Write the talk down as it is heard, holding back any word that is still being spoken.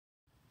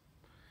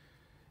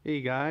Hey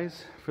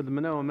guys, for the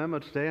Manoa Memo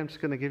today, I'm just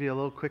going to give you a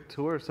little quick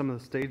tour of some of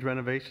the stage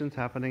renovations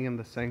happening in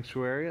the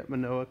sanctuary at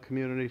Manoa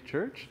Community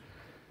Church.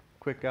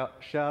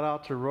 Shout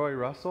out to Roy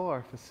Russell,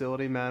 our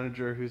facility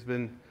manager, who's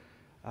been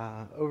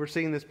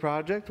overseeing this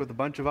project with a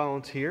bunch of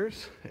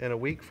volunteers. And a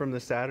week from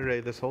this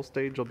Saturday, this whole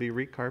stage will be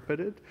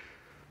recarpeted.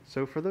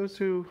 So for those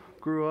who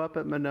grew up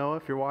at Manoa,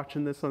 if you're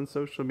watching this on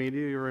social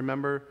media, you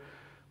remember,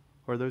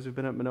 or those who've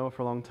been at Manoa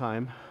for a long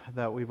time,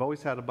 that we've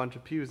always had a bunch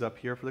of pews up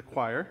here for the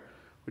choir,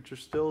 which are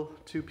still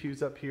 2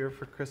 pews up here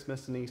for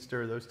Christmas and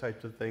Easter, those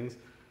types of things.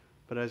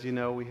 But as you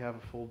know, we have a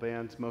full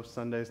band most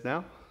Sundays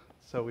now.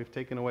 So we've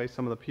taken away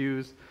some of the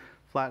pews,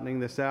 flattening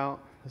this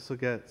out. This will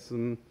get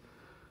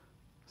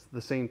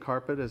the same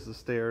carpet as the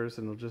stairs,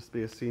 and it'll just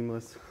be a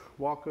seamless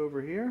walk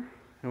over here.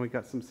 And we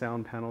got some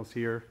sound panels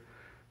here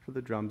for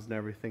the drums and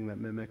everything that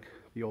mimic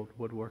the old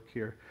woodwork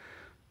here.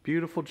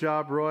 Beautiful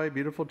job, Roy.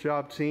 Beautiful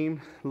job,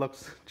 team.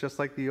 Looks just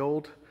like the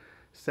old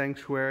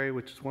sanctuary,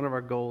 which is one of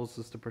our goals,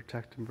 is to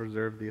protect and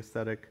preserve the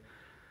aesthetic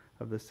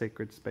of the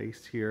sacred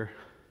space here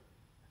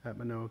at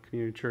Manoa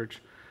Community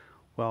Church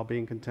while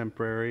being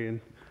contemporary.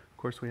 And of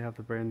course we have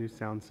the brand new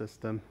sound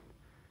system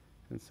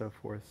and so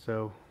forth.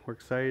 So we're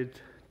excited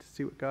to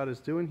see what God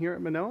is doing here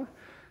at Manoa.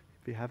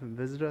 If you haven't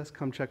visited us,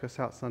 come check us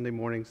out Sunday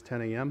mornings,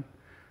 10 a.m.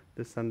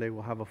 This Sunday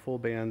we'll have a full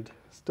band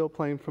still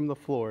playing from the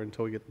floor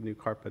until we get the new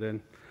carpet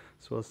in.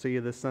 So we'll see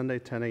you this Sunday,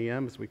 10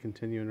 a.m. as we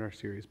continue in our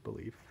series,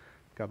 Believe.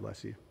 God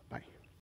bless you.